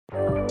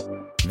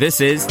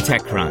This is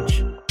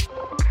TechCrunch.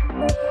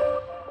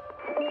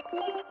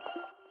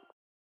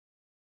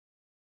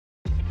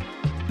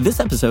 This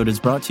episode is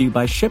brought to you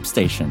by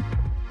ShipStation.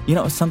 You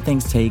know, some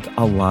things take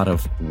a lot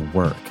of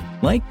work,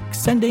 like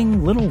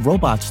sending little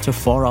robots to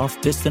far-off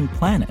distant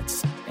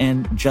planets.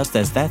 And just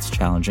as that's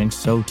challenging,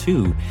 so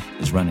too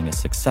is running a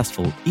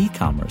successful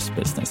e-commerce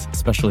business,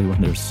 especially when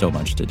there's so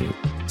much to do.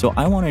 So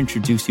I want to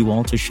introduce you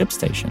all to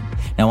ShipStation.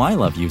 Now, I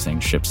love using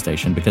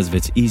ShipStation because of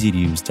its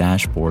easy-to-use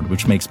dashboard,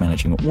 which makes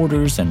managing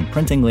orders and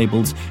printing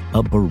labels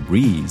a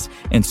breeze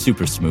and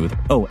super smooth.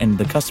 Oh, and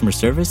the customer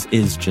service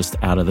is just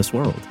out of this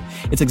world.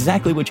 It's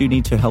exactly what you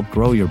need to help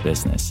grow your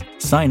business.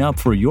 Sign up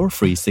for your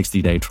free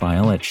 60-day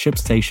trial at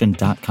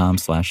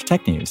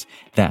shipstation.com/technews.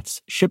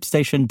 That's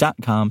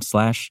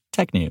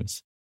shipstation.com/technews.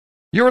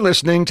 You're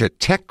listening to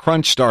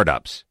TechCrunch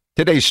Startups.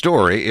 Today's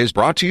story is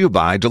brought to you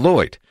by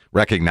Deloitte,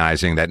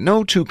 recognizing that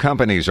no two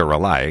companies are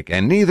alike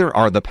and neither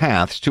are the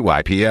paths to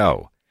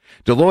IPO.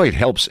 Deloitte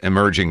helps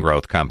emerging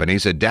growth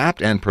companies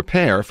adapt and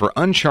prepare for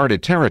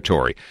uncharted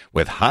territory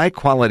with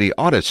high-quality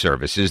audit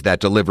services that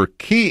deliver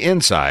key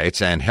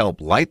insights and help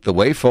light the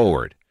way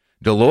forward.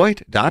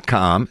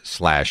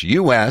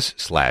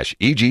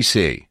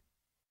 Deloitte.com/US/EGC.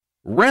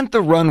 Rent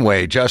the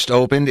Runway just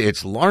opened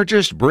its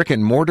largest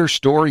brick-and-mortar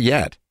store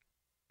yet.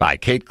 By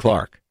Kate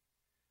Clark.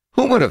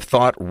 Who would have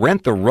thought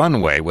Rent the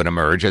Runway would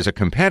emerge as a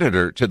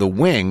competitor to The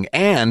Wing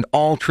and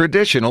all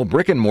traditional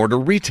brick-and-mortar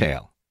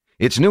retail?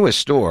 Its newest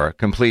store,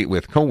 complete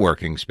with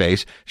co-working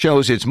space,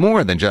 shows it's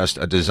more than just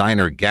a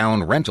designer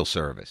gown rental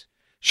service.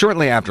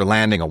 Shortly after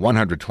landing a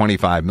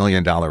 $125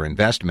 million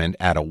investment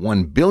at a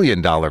 $1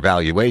 billion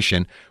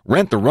valuation,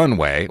 Rent the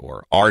Runway,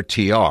 or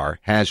RTR,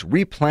 has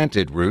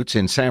replanted roots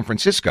in San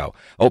Francisco,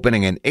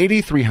 opening an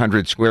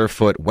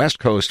 8,300-square-foot West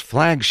Coast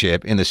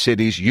flagship in the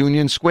city's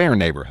Union Square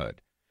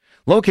neighborhood.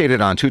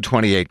 Located on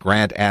 228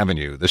 Grant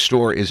Avenue, the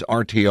store is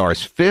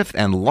RTR's fifth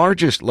and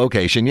largest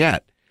location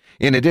yet.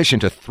 In addition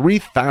to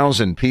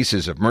 3,000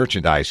 pieces of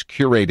merchandise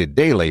curated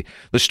daily,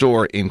 the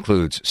store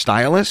includes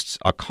stylists,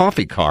 a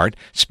coffee cart,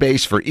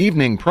 space for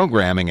evening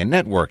programming and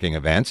networking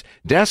events,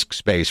 desk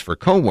space for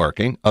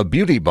co-working, a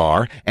beauty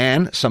bar,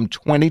 and some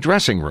 20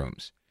 dressing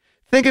rooms.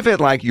 Think of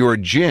it like your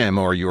gym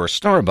or your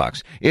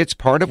Starbucks. It's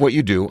part of what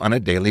you do on a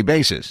daily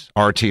basis,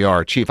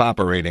 RTR Chief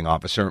Operating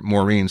Officer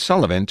Maureen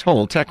Sullivan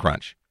told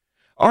TechCrunch.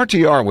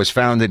 RTR was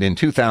founded in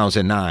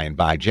 2009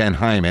 by Jen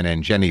Hyman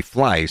and Jenny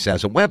Fleiss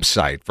as a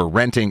website for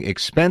renting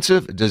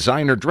expensive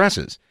designer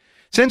dresses.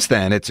 Since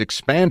then, it's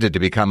expanded to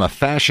become a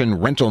fashion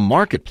rental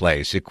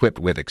marketplace equipped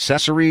with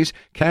accessories,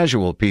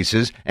 casual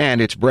pieces,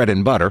 and its bread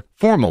and butter,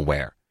 formal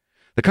wear.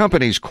 The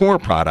company's core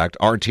product,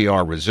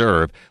 RTR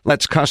Reserve,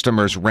 lets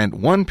customers rent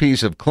one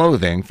piece of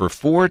clothing for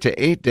 4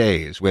 to 8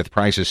 days with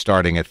prices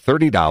starting at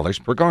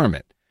 $30 per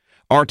garment.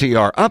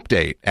 RTR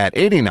Update at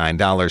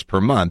 $89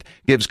 per month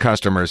gives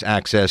customers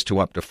access to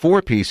up to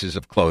 4 pieces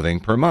of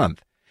clothing per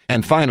month.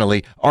 And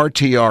finally,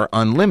 RTR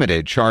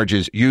Unlimited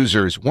charges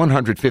users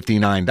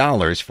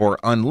 $159 for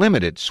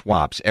unlimited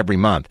swaps every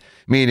month,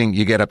 meaning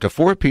you get up to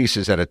 4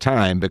 pieces at a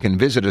time but can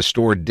visit a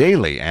store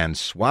daily and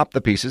swap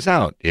the pieces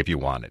out if you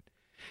want it.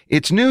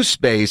 Its new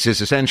space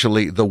is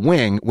essentially The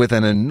Wing with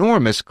an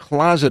enormous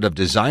closet of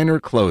designer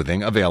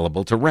clothing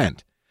available to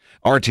rent.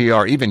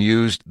 RTR even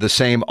used the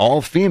same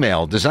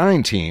all-female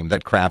design team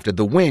that crafted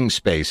the Wing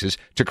spaces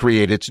to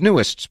create its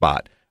newest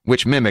spot,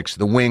 which mimics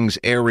the Wing's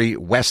airy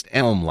West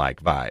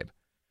Elm-like vibe.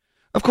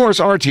 Of course,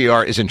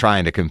 RTR isn't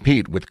trying to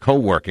compete with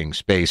co-working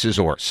spaces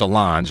or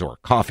salons or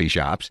coffee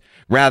shops.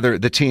 Rather,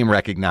 the team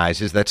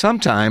recognizes that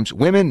sometimes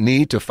women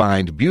need to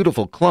find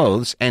beautiful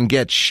clothes and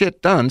get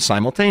shit done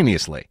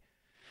simultaneously.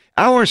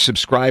 Our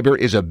subscriber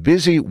is a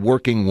busy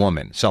working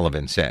woman,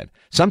 Sullivan said.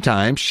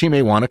 Sometimes she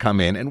may want to come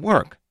in and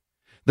work.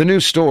 The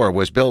new store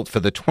was built for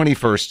the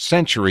 21st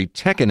century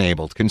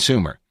tech-enabled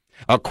consumer.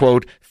 A,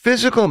 quote,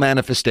 physical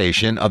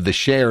manifestation of the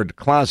shared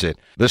closet,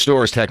 the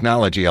store's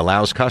technology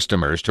allows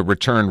customers to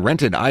return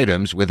rented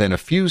items within a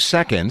few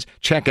seconds,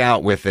 check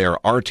out with their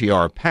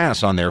RTR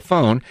pass on their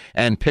phone,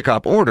 and pick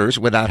up orders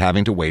without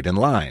having to wait in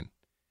line.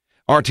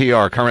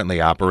 RTR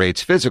currently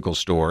operates physical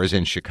stores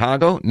in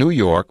Chicago, New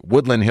York,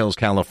 Woodland Hills,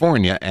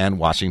 California, and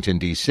Washington,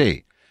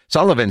 D.C.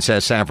 Sullivan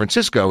says San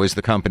Francisco is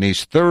the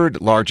company's third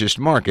largest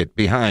market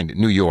behind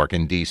New York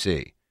and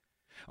D.C.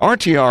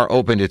 RTR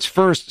opened its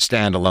first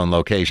standalone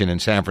location in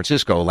San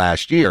Francisco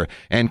last year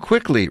and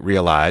quickly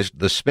realized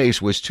the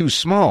space was too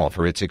small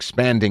for its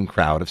expanding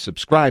crowd of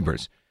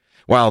subscribers.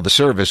 While the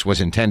service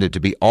was intended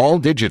to be all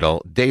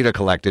digital, data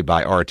collected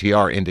by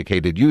RTR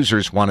indicated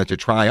users wanted to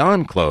try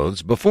on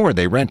clothes before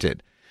they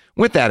rented.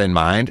 With that in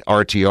mind,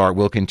 RTR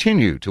will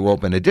continue to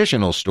open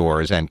additional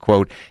stores and,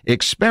 quote,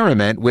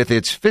 experiment with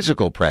its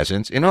physical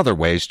presence in other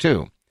ways,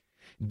 too.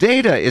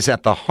 Data is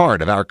at the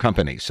heart of our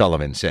company,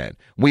 Sullivan said.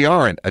 We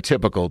aren't a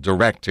typical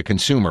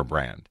direct-to-consumer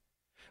brand.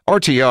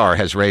 RTR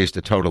has raised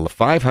a total of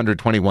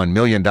 $521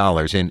 million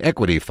in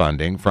equity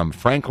funding from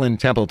Franklin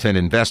Templeton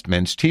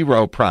Investments, T.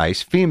 Rowe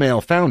Price, Female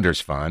Founders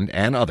Fund,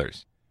 and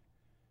others.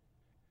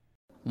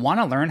 Want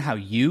to learn how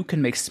you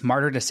can make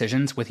smarter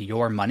decisions with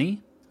your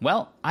money?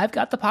 Well, I've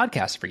got the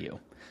podcast for you.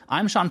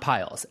 I'm Sean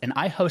Piles, and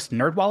I host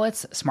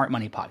NerdWallet's Smart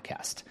Money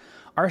Podcast.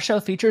 Our show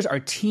features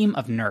our team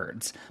of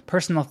nerds,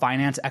 personal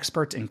finance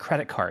experts in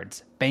credit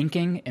cards,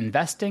 banking,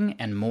 investing,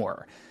 and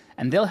more.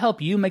 And they'll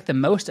help you make the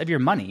most of your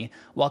money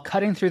while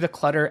cutting through the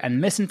clutter and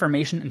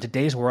misinformation in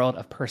today's world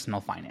of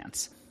personal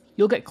finance.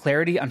 You'll get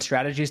clarity on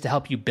strategies to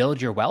help you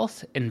build your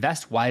wealth,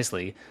 invest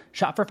wisely,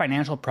 shop for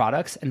financial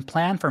products, and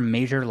plan for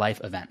major life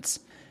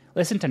events.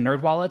 Listen to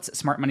NerdWallet's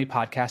Smart Money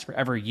Podcast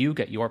wherever you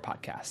get your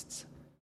podcasts.